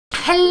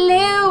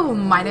Hello,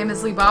 my name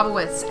is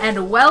Leebobawitz,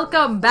 and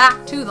welcome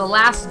back to The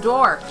Last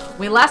Door.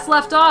 We last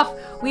left off,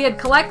 we had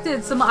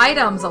collected some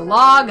items, a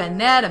log, a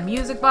net, a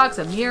music box,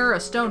 a mirror, a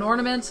stone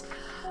ornament.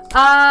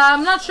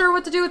 I'm not sure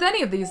what to do with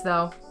any of these,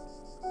 though.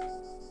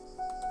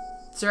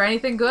 Is there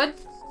anything good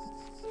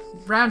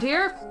around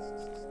here?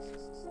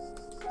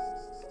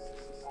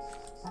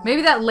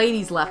 Maybe that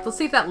lady's left. Let's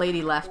see if that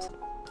lady left.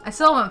 I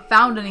still haven't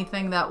found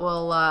anything that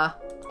will,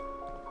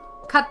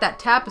 cut that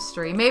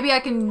tapestry. Maybe I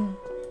can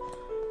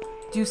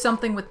do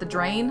something with the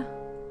drain.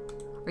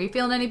 Are you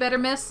feeling any better,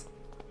 miss?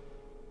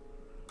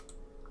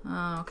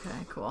 Oh, okay,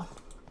 cool.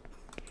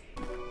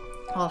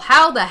 Well,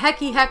 how the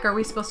hecky heck are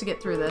we supposed to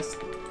get through this?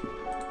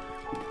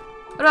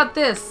 What about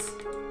this?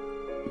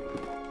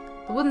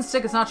 The wooden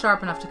stick is not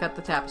sharp enough to cut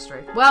the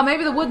tapestry. Well,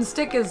 maybe the wooden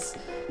stick is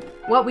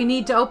what we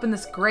need to open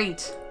this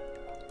grate.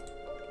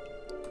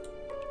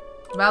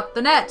 What about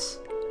the net?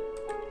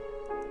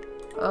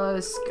 Oh,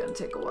 this is gonna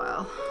take a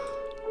while.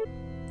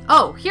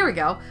 Oh, here we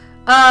go.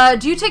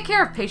 Do you take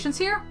care of patients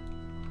here?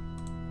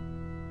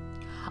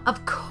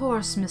 Of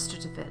course, Mr.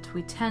 DeVitt.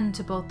 We tend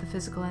to both the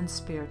physical and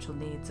spiritual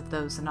needs of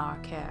those in our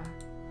care.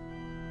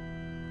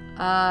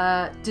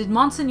 Did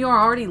Monsignor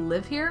already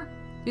live here?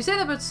 You say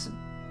that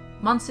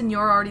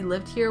Monsignor already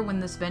lived here when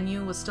this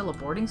venue was still a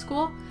boarding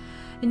school?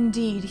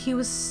 Indeed,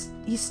 he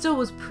still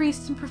was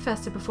priest and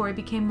professor before he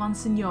became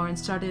Monsignor and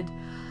started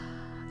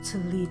to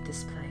lead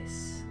this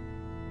place.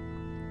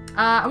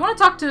 I want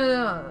to talk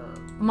to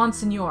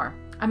Monsignor.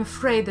 I'm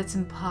afraid that's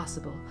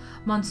impossible.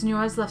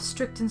 Monsignor has left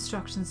strict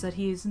instructions that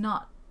he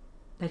not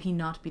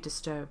be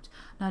disturbed,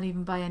 not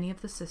even by any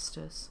of the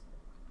sisters.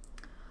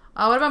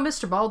 What about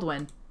Mr.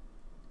 Baldwin?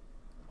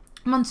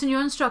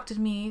 Monsignor instructed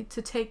me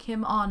to take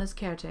him on as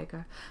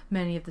caretaker.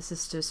 Many of the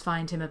sisters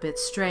find him a bit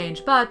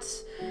strange, but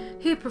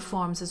he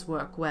performs his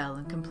work well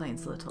and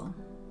complains little.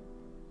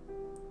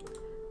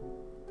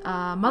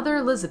 Mother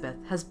Elizabeth,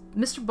 has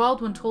Mr.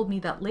 Baldwin told me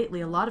that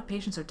lately a lot of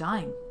patients are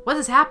dying. What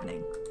is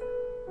happening?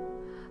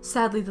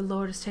 Sadly, the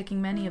Lord is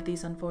taking many of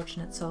these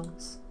unfortunate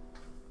souls.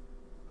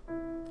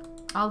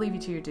 I'll leave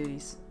you to your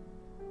duties.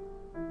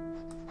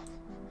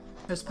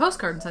 There's a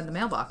postcard inside the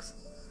mailbox.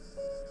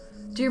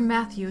 Dear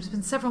Matthew, it has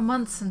been several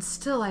months and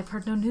still I've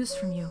heard no news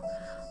from you.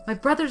 My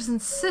brothers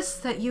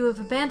insist that you have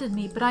abandoned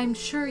me, but I am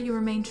sure you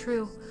remain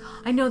true.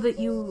 I know that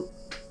you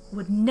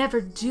would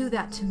never do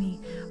that to me,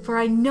 for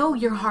I know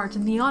your heart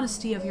and the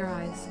honesty of your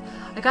eyes.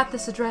 I got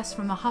this address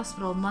from a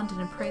hospital in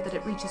London and pray that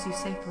it reaches you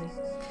safely.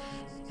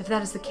 If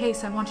that is the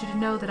case, I want you to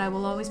know that I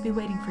will always be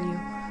waiting for you.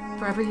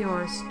 Forever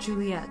yours,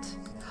 Juliet.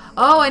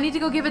 Oh, I need to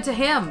go give it to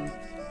him.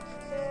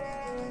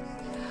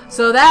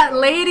 So that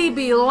lady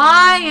be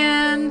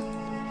lying.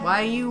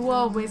 Why you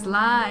always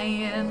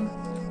lying?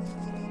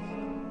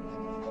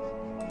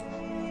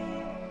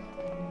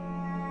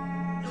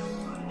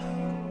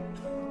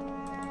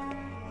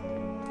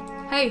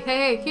 Hey,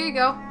 here you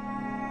go.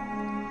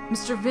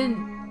 Mr.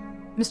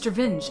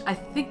 Vinge, I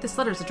think this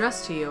letter is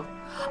addressed to you.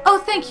 Oh,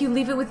 thank you.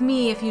 Leave it with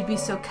me if you'd be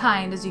so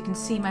kind. As you can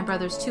see, my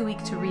brother's too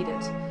weak to read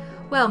it.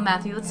 Well,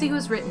 Matthew, let's see who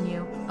has written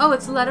you. Oh,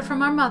 it's a letter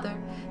from our mother.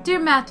 Dear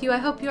Matthew, I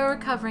hope you are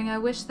recovering. I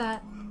wish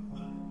that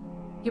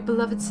your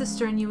beloved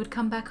sister and you would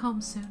come back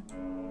home soon.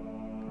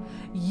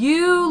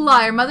 You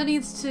liar. Mother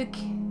needs to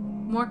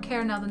more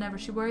care now than ever.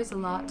 She worries a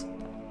lot.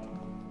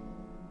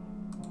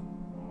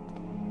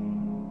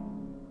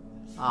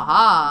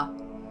 Aha.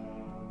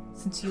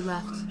 Since you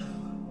left.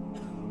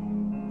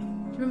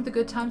 Remember the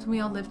good times when we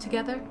all lived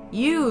together?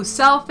 You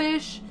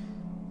selfish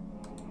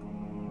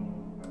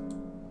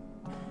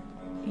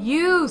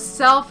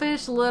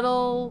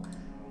little...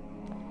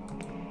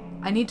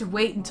 I need to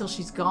wait until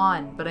she's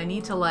gone, but I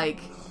need to, like...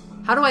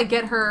 How do I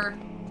get her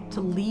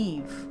to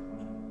leave?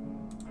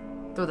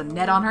 Throw the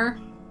net on her?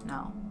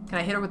 No. Can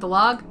I hit her with the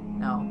log?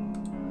 No.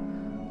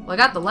 Well, I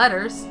got the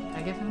letters. Can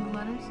I give him the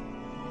letters?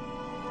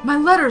 My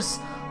letters!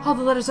 All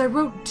the letters I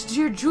wrote to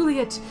dear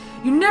Juliet.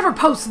 You never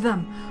posted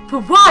them.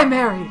 But why,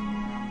 Mary?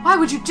 Why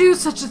would you do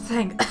such a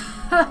thing?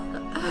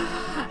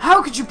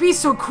 How could you be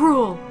so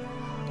cruel?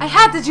 I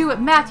had to do it,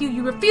 Matthew.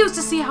 You refuse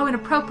to see how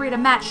inappropriate a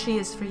match she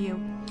is for you.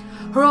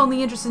 Her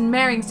only interest in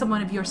marrying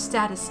someone of your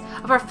status,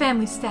 of our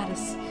family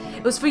status.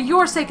 It was for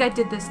your sake I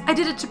did this. I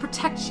did it to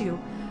protect you.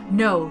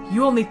 No,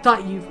 you only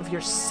thought of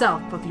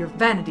yourself, of your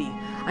vanity.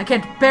 I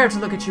can't bear to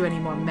look at you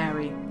anymore,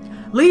 Mary.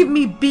 Leave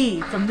me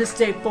be. From this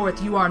day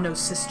forth, you are no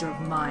sister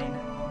of mine.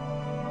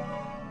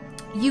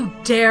 You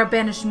dare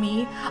banish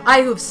me?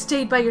 I who have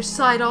stayed by your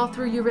side all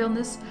through your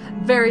illness?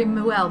 Very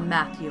well,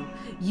 Matthew.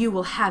 You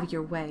will have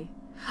your way.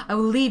 I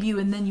will leave you,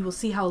 and then you will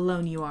see how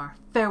alone you are.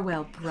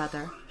 Farewell,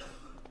 brother.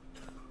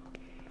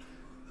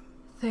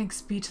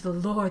 Thanks be to the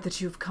Lord that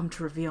you have come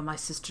to reveal my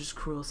sister's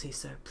cruelty,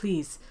 sir.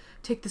 Please,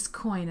 take this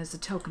coin as a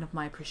token of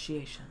my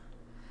appreciation.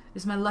 It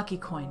is my lucky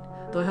coin,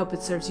 though I hope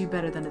it serves you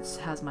better than it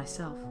has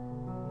myself.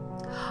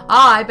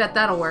 Ah, I bet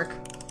that'll work.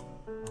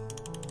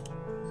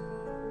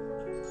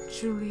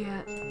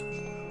 Juliet.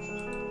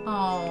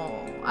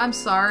 Oh, I'm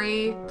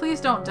sorry. Please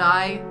don't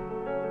die.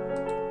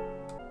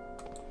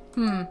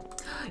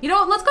 You know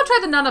what? Let's go try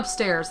the nun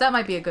upstairs. That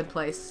might be a good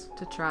place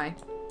to try.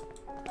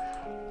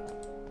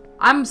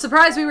 I'm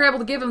surprised we were able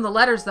to give him the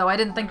letters, though. I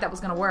didn't think that was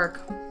going to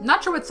work.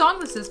 Not sure what song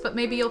this is, but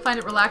maybe you'll find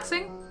it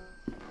relaxing.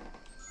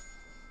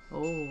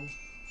 Oh.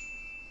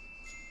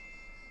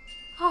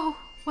 Oh,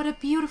 what a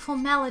beautiful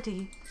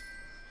melody.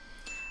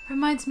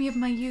 Reminds me of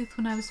my youth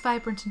when I was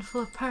vibrant and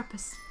full of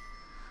purpose.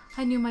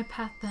 I knew my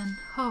path then.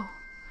 Oh,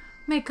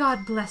 may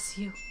God bless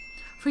you,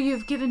 for you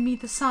have given me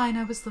the sign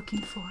I was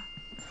looking for.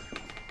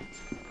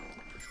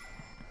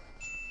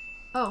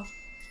 Oh.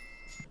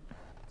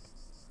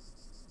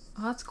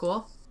 Oh, that's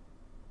cool.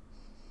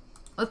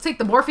 Let's take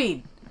the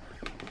morphine.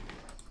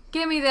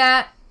 Give me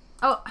that.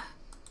 Oh,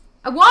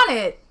 I want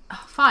it.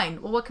 Oh,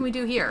 fine. Well, what can we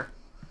do here?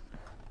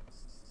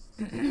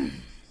 A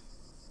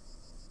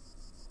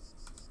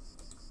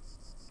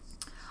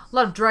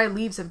lot of dry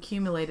leaves have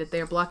accumulated.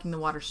 They are blocking the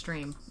water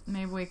stream.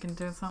 Maybe we can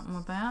do something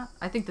with that?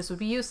 I think this would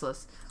be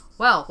useless.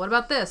 Well, what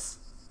about this?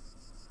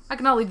 I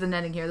cannot leave the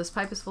netting here. This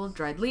pipe is full of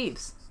dried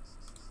leaves.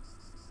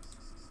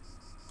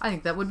 I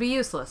think that would be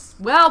useless.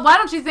 Well, why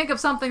don't you think of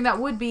something that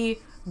would be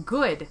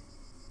good?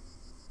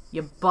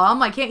 You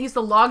bum. I can't use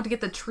the log to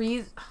get the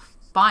trees.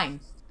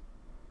 Fine.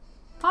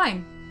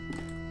 Fine.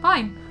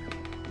 Fine.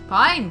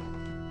 Fine.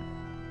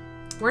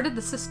 Where did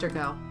the sister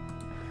go?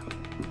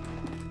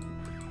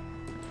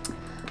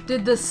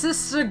 Did the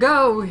sister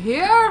go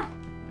here?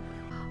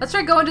 Let's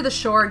try going to the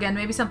shore again.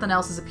 Maybe something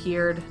else has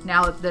appeared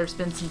now that there's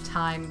been some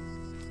time.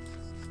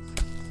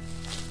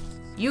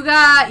 You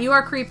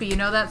are creepy. You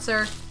know that,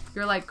 sir?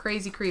 You're like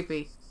crazy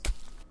creepy.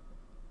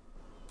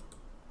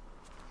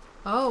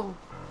 Oh.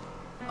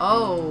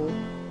 Oh.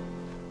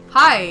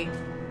 Hi.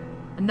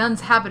 A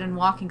nun's habit and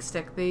walking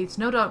stick. These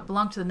no doubt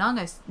belong to the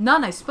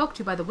nun I spoke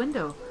to by the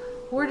window.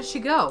 Where did she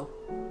go?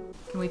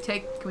 Can we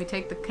take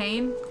the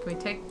cane? Can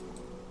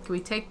we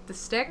take the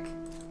stick?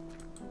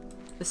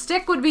 The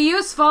stick would be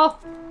useful.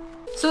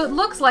 So it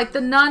looks like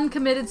the nun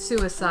committed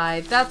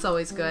suicide. That's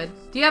always good.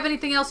 Do you have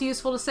anything else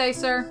useful to say,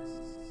 sir?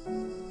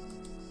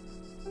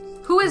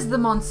 Who is the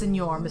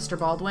Monsignor, Mr.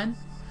 Baldwin?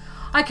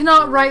 I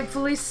cannot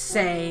rightfully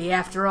say.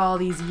 After all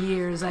these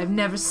years, I've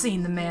never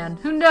seen the man.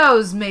 Who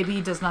knows, maybe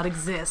he does not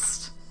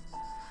exist.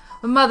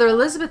 But Mother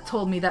Elizabeth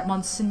told me that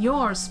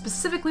Monsignor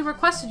specifically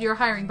requested your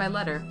hiring by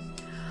letter.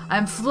 I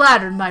am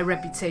flattered my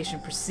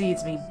reputation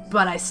precedes me,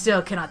 but I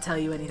still cannot tell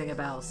you anything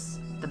about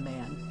the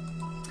man.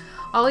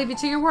 I'll leave you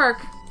to your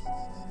work.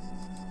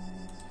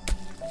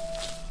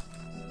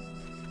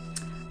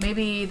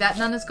 Maybe that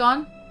nun is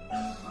gone?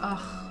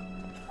 Ugh.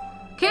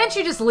 Can't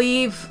you just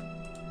leave?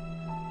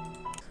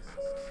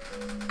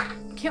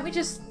 Can't we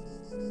just...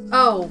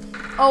 Oh.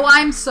 Oh,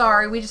 I'm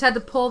sorry. We just had to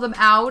pull them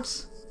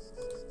out.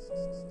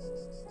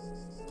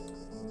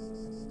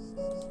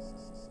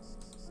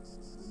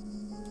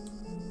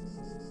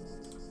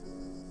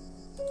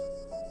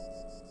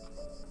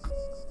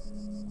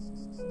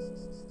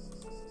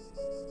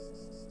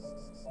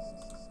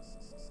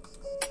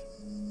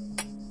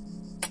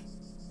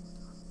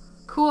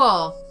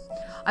 Cool.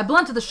 I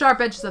blunted the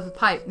sharp edges of the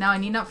pipe. Now I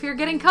need not fear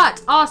getting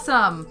cut.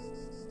 Awesome.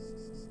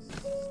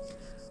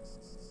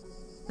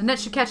 The net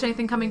should catch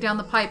anything coming down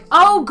the pipe.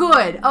 Oh,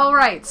 good. All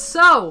right.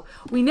 So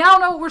we now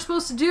know what we're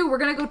supposed to do. We're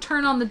going to go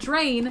turn on the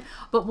drain,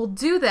 but we'll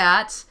do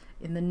that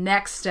in the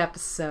next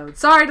episode.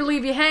 Sorry to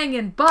leave you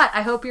hanging, but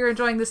I hope you're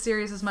enjoying this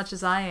series as much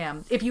as I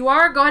am. If you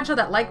are, go ahead and show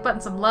that like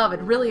button some love.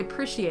 I'd really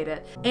appreciate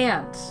it.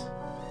 And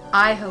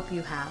I hope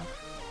you have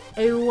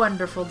a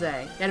wonderful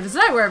day. And if it's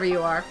night wherever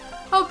you are,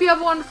 hope you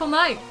have a wonderful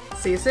night.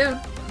 See you soon.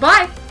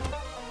 Bye!